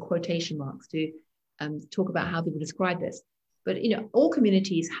using that in quotation marks to talk about how people describe this. But all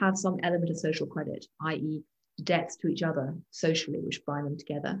communities have some element of social credit, i.e., debts to each other socially, which bind them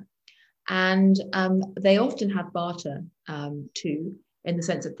together. And they often have barter too, in the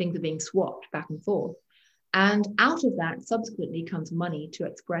sense that things are being swapped back and forth. And out of that subsequently comes money to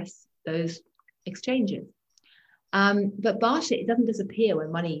express those exchanges. But barter, it doesn't disappear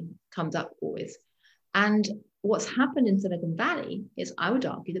when money comes up always. And what's happened in Silicon Valley is, I would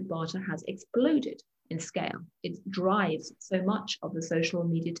argue, that barter has exploded in scale. It drives so much of the social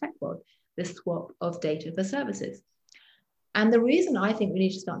media tech world, this swap of data for services. And the reason I think we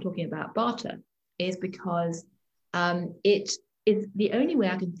need to start talking about barter is because it is the only way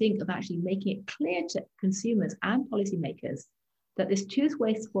I can think of actually making it clear to consumers and policymakers that this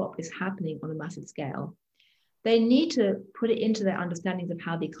two-way swap is happening on a massive scale. They need to put it into their understandings of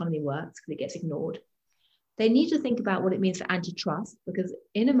how the economy works, because it gets ignored. They need to think about what it means for antitrust, because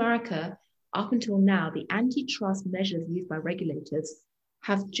in America, up until now, the antitrust measures used by regulators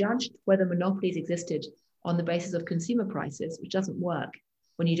have judged whether monopolies existed on the basis of consumer prices, which doesn't work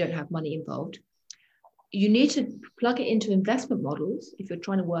when you don't have money involved. You need to plug it into investment models if you're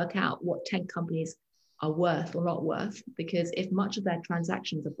trying to work out what tech companies are worth or not worth, because if much of their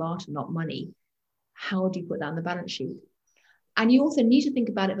transactions are barter, not money, how do you put that on the balance sheet? And you also need to think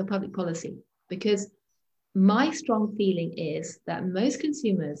about it for public policy, because my strong feeling is that most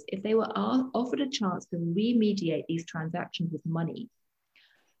consumers, if they were offered a chance to remediate these transactions with money,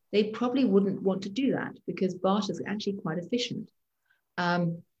 they probably wouldn't want to do that, because barter is actually quite efficient.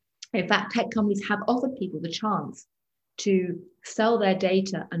 In fact, tech companies have offered people the chance to sell their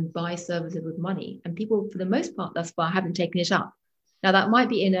data and buy services with money. And people, for the most part, thus far, haven't taken it up. Now, that might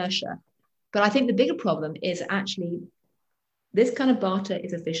be inertia, but I think the bigger problem is actually this kind of barter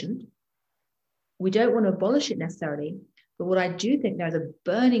is efficient. We don't want to abolish it necessarily, but what I do think there's a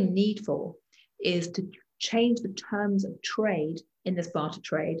burning need for is to change the terms of trade in this barter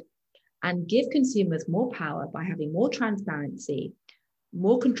trade and give consumers more power by having more transparency,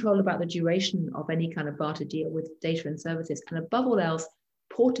 more control about the duration of any kind of barter deal with data and services, and above all else,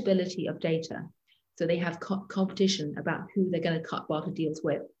 portability of data. So they have competition about who they're going to cut barter deals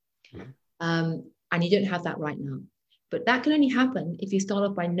with. And you don't have that right now. But that can only happen if you start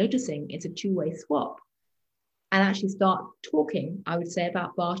off by noticing it's a two-way swap and actually start talking, I would say,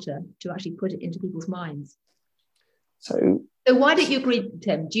 about barter to actually put it into people's minds. So why don't you agree,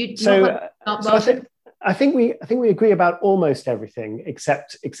 Tim? Do you I think we agree about almost everything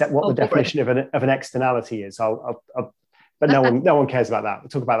except what the definition of an externality is. But no one cares about that. We'll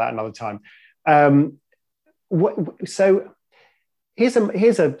talk about that another time. So here's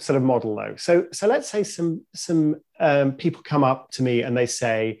a sort of model though. So let's say some people come up to me and they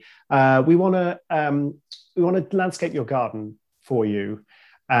say, we want to landscape your garden for you,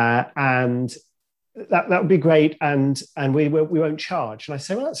 and that would be great, and we won't charge. And I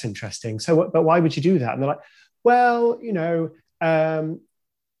say, well, that's interesting. So, but why would you do that? And they're like, well,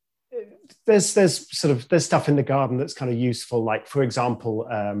 there's stuff in the garden that's kind of useful, like, for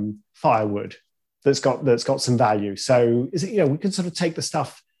example, firewood that's got some value. So is it, we could sort of take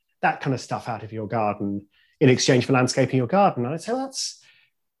that kind of stuff out of your garden in exchange for landscaping your garden. And I'd say, well,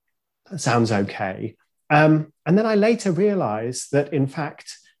 that sounds okay. And then I later realized that, in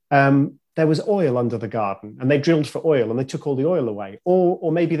fact, there was oil under the garden, and they drilled for oil and they took all the oil away,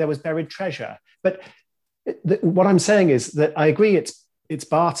 or maybe there was buried treasure. But what I'm saying is that I agree it's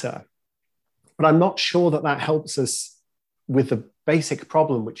barter, but I'm not sure that helps us with the basic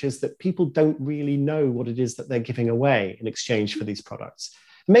problem, which is that people don't really know what it is that they're giving away in exchange for these products.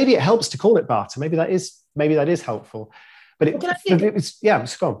 Maybe it helps to call it barter. Maybe that is helpful. But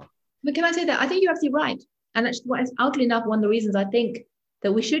it's gone. But can I say that? I think you're absolutely right. And actually, oddly enough, one of the reasons I think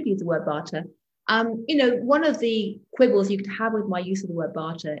that we should use the word barter. One of the quibbles you could have with my use of the word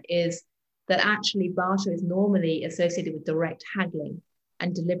barter is that actually barter is normally associated with direct haggling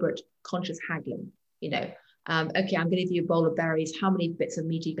and deliberate conscious haggling. Okay, I'm going to give you a bowl of berries. How many bits of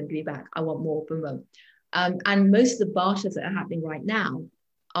meat are you going to give me back? I want more, boom, boom. And most of the barters that are happening right now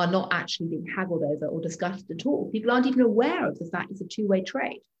are not actually being haggled over or discussed at all. People aren't even aware of the fact it's a two-way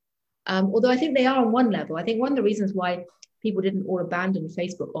trade. Although I think they are on one level. I think one of the reasons why people didn't all abandon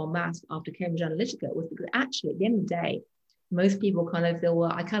Facebook en masse after Cambridge Analytica was because actually at the end of the day, most people kind of feel,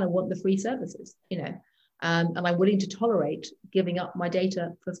 well, I kind of want the free services, and I'm willing to tolerate giving up my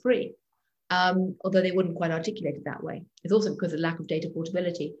data for free. Although they wouldn't quite articulate it that way. It's also because of lack of data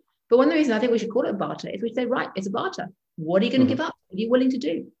portability. But one of the reasons I think we should call it a barter is we say, right, it's a barter. What are you going to give up? What are you willing to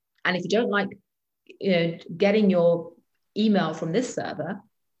do? And if you don't like getting your email from this server,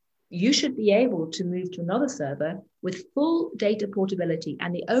 you should be able to move to another server with full data portability.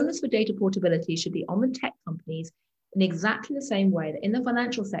 And the onus for data portability should be on the tech companies in exactly the same way that in the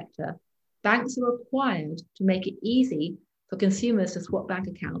financial sector, banks are required to make it easy for consumers to swap bank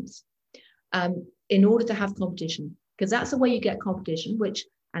accounts in order to have competition, because that's the way you get competition, which,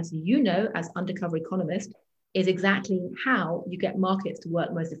 as you know, as undercover economist, is exactly how you get markets to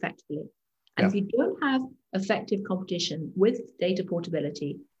work most effectively. And if you don't have effective competition with data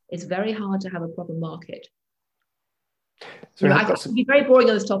portability, it's very hard to have a proper market. So I can be very boring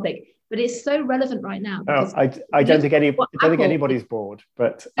on this topic, but it's so relevant right now. I don't think anybody's bored,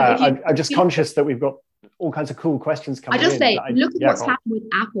 but I'm just conscious that we've got all kinds of cool questions coming in. I just say, look at what's happened with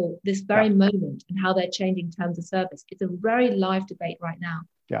Apple this very moment and how they're changing terms of service. It's a very live debate right now.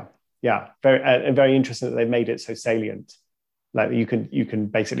 Yeah, very interesting that they've made it so salient. Like you can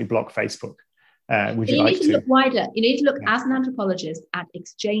basically block Facebook. Would you like to look wider? You need to look as an anthropologist at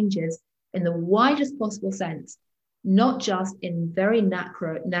exchanges in the widest possible sense, not just in very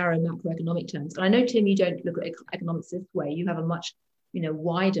narrow macroeconomic terms. And I know, Tim, you don't look at economics this way. You have a much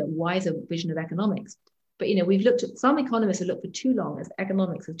wiser vision of economics. But we've looked at, some economists have looked for too long as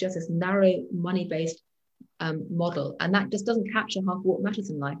economics as just this narrow money-based model, and that just doesn't capture half what matters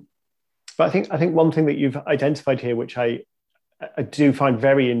in life. But I think one thing that you've identified here, which I do find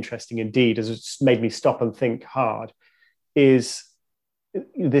very interesting indeed, as it's made me stop and think hard, is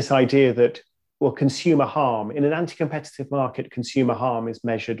this idea that, well, consumer harm in an anti-competitive market, consumer harm is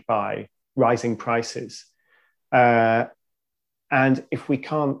measured by rising prices, and if we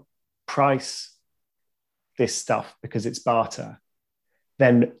can't price this stuff because it's barter,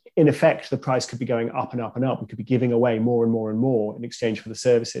 then in effect the price could be going up and up and up. We could be giving away more and more and more in exchange for the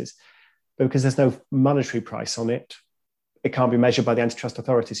services, but because there's no monetary price on it, it can't be measured by the antitrust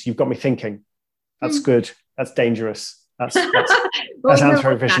authorities. You've got me thinking. That's good. That's dangerous. That's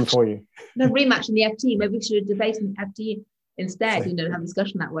Anthrovision for you. No rematch in the FT. Maybe we should debate in the FT instead. Have a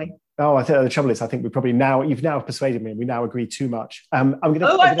discussion that way. Oh, I think the trouble is, I think we probably you've now persuaded me, and we now agree too much. I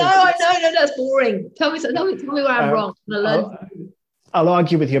know, that's boring. Tell me where I'm wrong. I'll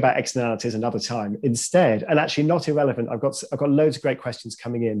argue with you about externalities another time instead, and actually not irrelevant. I've got loads of great questions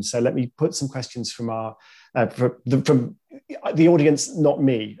coming in, so let me put some questions from from the audience, not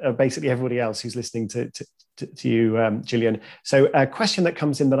me, basically everybody else who's listening to you, Gillian. So a question that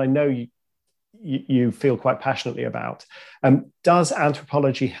comes in that I know you feel quite passionately about. Does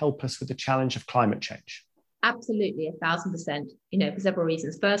anthropology help us with the challenge of climate change? Absolutely, 1,000%, for several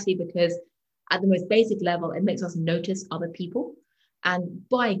reasons. Firstly, because at the most basic level, it makes us notice other people. And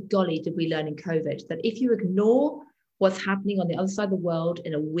by golly, did we learn in COVID that if you ignore what's happening on the other side of the world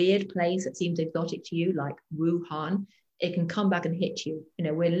in a weird place that seems exotic to you, like Wuhan, it can come back and hit you.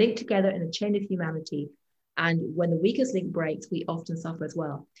 We're linked together in a chain of humanity. And when the weakest link breaks, we often suffer as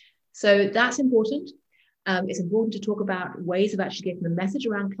well. So that's important. It's important to talk about ways of actually getting the message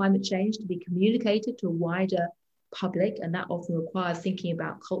around climate change to be communicated to a wider public. And that often requires thinking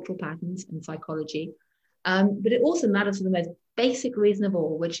about cultural patterns and psychology. But it also matters for the most basic reason of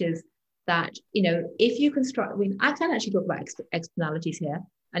all, which is that, if you construct, I can actually talk about externalities here,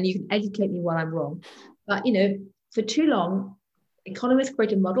 and you can educate me while I'm wrong. But, for too long, economists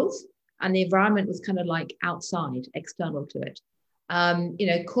created models and the environment was kind of like outside, external to it.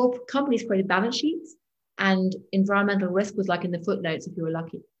 Companies created balance sheets and environmental risk was like in the footnotes if you were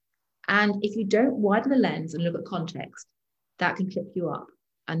lucky. And if you don't widen the lens and look at context, that can trip you up.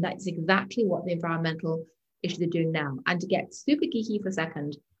 And that's exactly what the environmental issues are doing now. And to get super geeky for a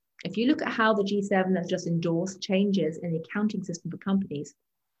second, if you look at how the G7 has just endorsed changes in the accounting system for companies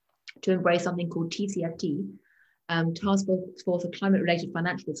to embrace something called TCFD, Task Force for Climate-Related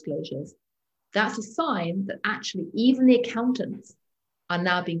Financial Disclosures, that's a sign that actually even the accountants are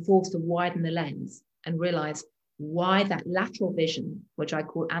now being forced to widen the lens and realize why that lateral vision, which I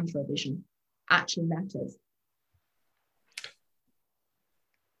call anthrovision, actually matters.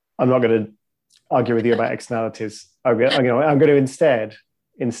 I'm not going to argue with you about externalities. I'm going to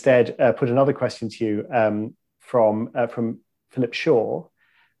instead put another question to you from Philip Shaw.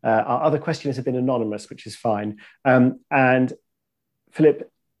 Our other questioners have been anonymous, which is fine. And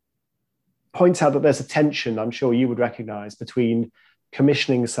Philip points out that there's a tension, I'm sure you would recognize, between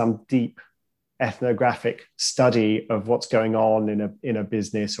commissioning some deep ethnographic study of what's going on in a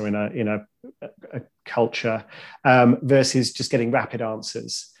business or in a culture versus just getting rapid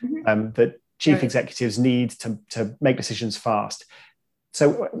answers that chief executives need to make decisions fast.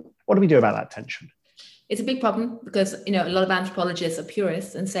 So what do we do about that tension? It's a big problem because, a lot of anthropologists are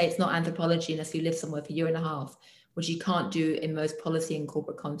purists and say it's not anthropology unless you live somewhere for a year and a half, which you can't do in most policy and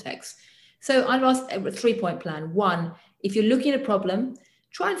corporate contexts. So I'd ask a 3-point plan. 1, if you're looking at a problem,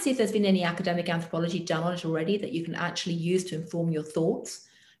 try and see if there's been any academic anthropology done on it already that you can actually use to inform your thoughts.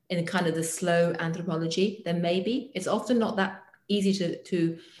 in kind of the slow anthropology, then maybe. It's often not that easy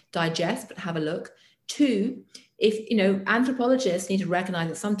to digest, but have a look. Two, if, you know, anthropologists need to recognize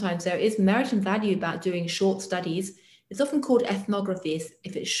that sometimes there is merit and value about doing short studies. It's often called ethnography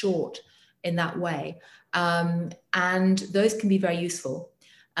if it's short in that way. And those can be very useful.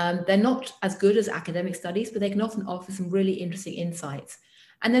 They're not as good as academic studies, but they can often offer some really interesting insights.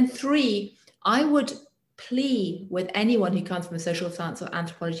 And then three, I would plea with anyone who comes from a social science or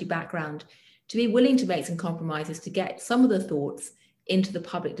anthropology background to be willing to make some compromises to get some of the thoughts into the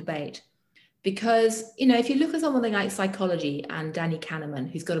public debate. Because, you know, if you look at something like psychology and Danny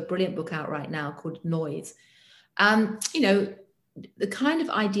Kahneman, who's got a brilliant book out right now called Noise, you know, the kind of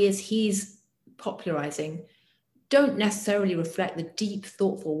ideas he's popularizing don't necessarily reflect the deep,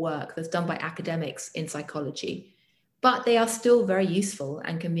 thoughtful work that's done by academics in psychology, but they are still very useful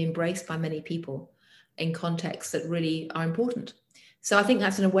and can be embraced by many people in contexts that really are important. So I think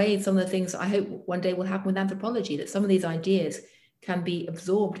that's, in a way, some of the things I hope one day will happen with anthropology, that some of these ideas can be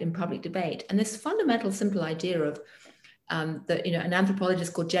absorbed in public debate. And this fundamental, simple idea of that, you know, an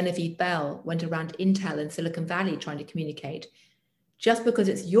anthropologist called Genevieve Bell went around Intel in Silicon Valley trying to communicate. Just because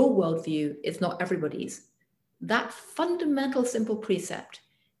it's your worldview, it's not everybody's. That fundamental, simple precept,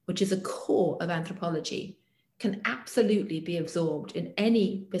 which is a core of anthropology, can absolutely be absorbed in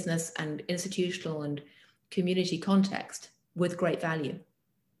any business and institutional and community context with great value.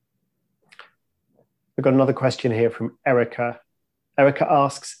 We've got another question here from Erica. Erica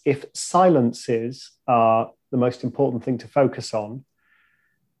asks, if silences are the most important thing to focus on,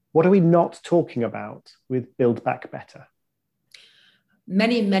 what are we not talking about with Build Back Better?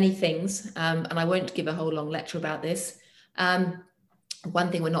 Many, many things, and I won't give a whole long lecture about this.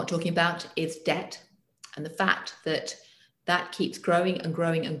 One thing we're not talking about is debt, and the fact that that keeps growing and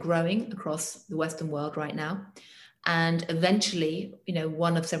growing and growing across the Western world right now. And eventually, you know,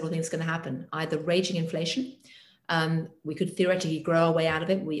 one of several things is going to happen: either raging inflation, we could theoretically grow our way out of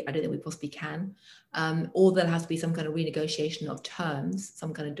it. I don't think we possibly can. Or there has to be some kind of renegotiation of terms,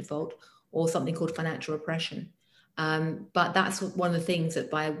 some kind of default, or something called financial repression. But that's one of the things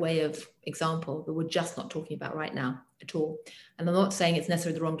that, by way of example, that we're just not talking about right now at all. And I'm not saying it's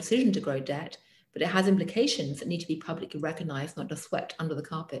necessarily the wrong decision to grow debt, but it has implications that need to be publicly recognized, not just swept under the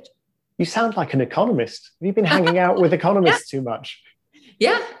carpet. You sound like an economist. Have you been hanging out with economists too much?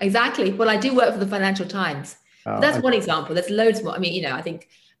 Yeah, exactly. Well, I do work for the Financial Times. That's one example. There's loads more. I mean, you know, I think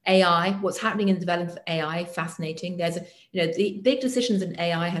AI, what's happening in the development of AI, fascinating. There's, you know, the big decisions in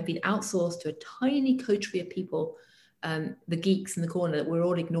AI have been outsourced to a tiny coterie of people, the geeks in the corner that we're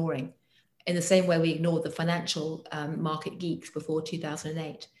all ignoring, in the same way we ignored the financial market geeks before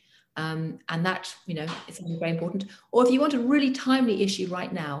 2008. And that, you know, is something very important. Or if you want a really timely issue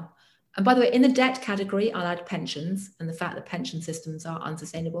right now, and by the way, in the debt category, I'll add pensions and the fact that pension systems are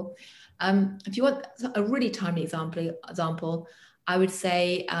unsustainable. If you want a really timely example, I would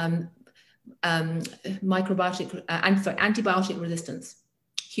say antibiotic resistance.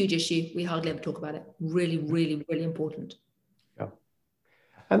 Huge issue. We hardly ever talk about it. Really, really, really important. Yeah.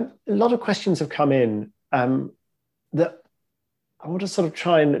 A lot of questions have come in that I want to sort of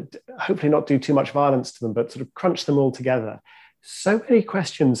try and hopefully not do too much violence to them, but sort of crunch them all together. So many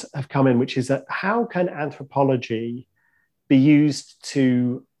questions have come in, which is that how can anthropology be used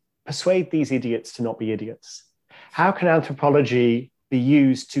to persuade these idiots to not be idiots? How can anthropology be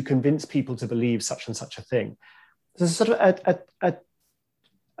used to convince people to believe such and such a thing? There's sort of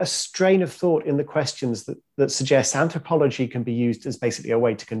a strain of thought in the questions that suggests anthropology can be used as basically a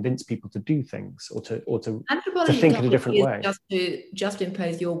way to convince people to do things or to think in a different way. Just to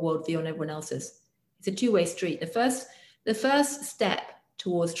impose your worldview on everyone else's. It's a two-way street. The first step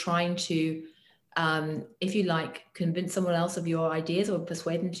towards trying to, if you like, convince someone else of your ideas or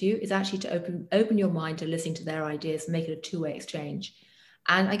persuade them to you is actually to open your mind to listening to their ideas and make it a two-way exchange.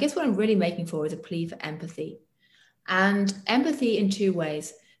 And I guess what I'm really making for is a plea for empathy. And empathy in two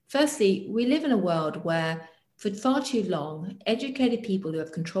ways. Firstly, we live in a world where for far too long, educated people who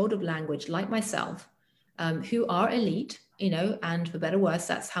have control of language, like myself, who are elite, you know, and for better or worse,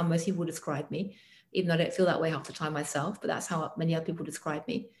 that's how most people describe me, even though I don't feel that way half the time myself, but that's how many other people describe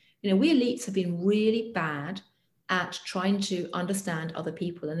me. You know, we elites have been really bad at trying to understand other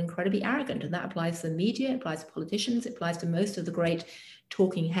people and incredibly arrogant. And that applies to the media, it applies to politicians, it applies to most of the great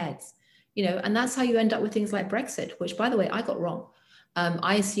talking heads, you know, and that's how you end up with things like Brexit, which, by the way, I got wrong.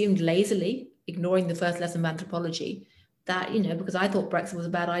 I assumed lazily, ignoring the first lesson of anthropology, that, you know, because I thought Brexit was a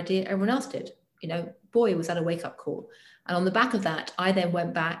bad idea, everyone else did. You know, boy, was that a wake-up call. And on the back of that, I then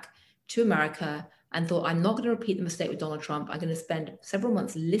went back to America and thought, I'm not going to repeat the mistake with Donald Trump. I'm going to spend several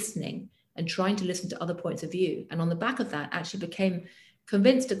months listening and trying to listen to other points of view. And on the back of that, actually became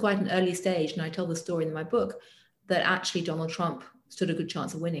convinced at quite an early stage, and I tell the story in my book, that actually Donald Trump stood a good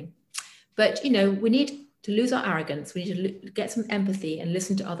chance of winning. But, we need to lose our arrogance. We need to get some empathy and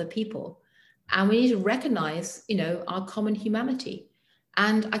listen to other people. And we need to recognize, our common humanity.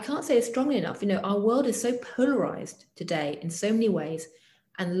 And I can't say it strongly enough, our world is so polarized today in so many ways,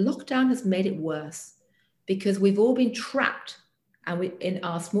 and lockdown has made it worse because we've all been trapped in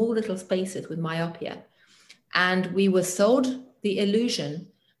our small little spaces with myopia. And we were sold the illusion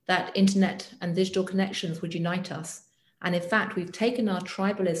that internet and digital connections would unite us. And in fact, we've taken our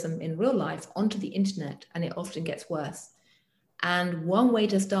tribalism in real life onto the internet, and it often gets worse. And one way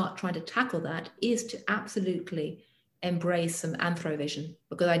to start trying to tackle that is to absolutely embrace some anthrovision,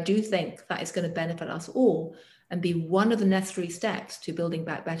 because I do think that is going to benefit us all and be one of the necessary steps to building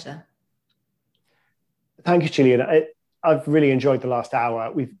back better. Thank you, Gillian. I've really enjoyed the last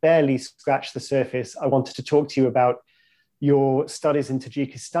hour. We've barely scratched the surface. I wanted to talk to you about your studies in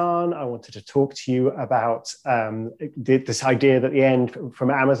Tajikistan. I wanted to talk to you about this idea that the end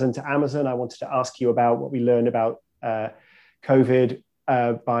from Amazon to Amazon. I wanted to ask you about what we learned about COVID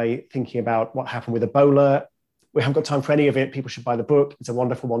by thinking about what happened with Ebola. We haven't got time for any of it. People should buy the book. It's a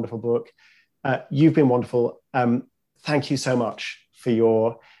wonderful, wonderful book. You've been wonderful. Thank you so much for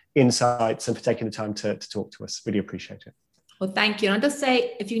your insights and for taking the time to talk to us. Really appreciate it. Well, thank you. And I'll just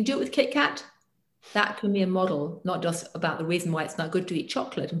say, if you can do it with KitKat, that can be a model, not just about the reason why it's not good to eat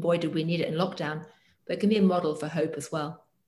chocolate, and boy, did we need it in lockdown, but it can be a model for hope as well.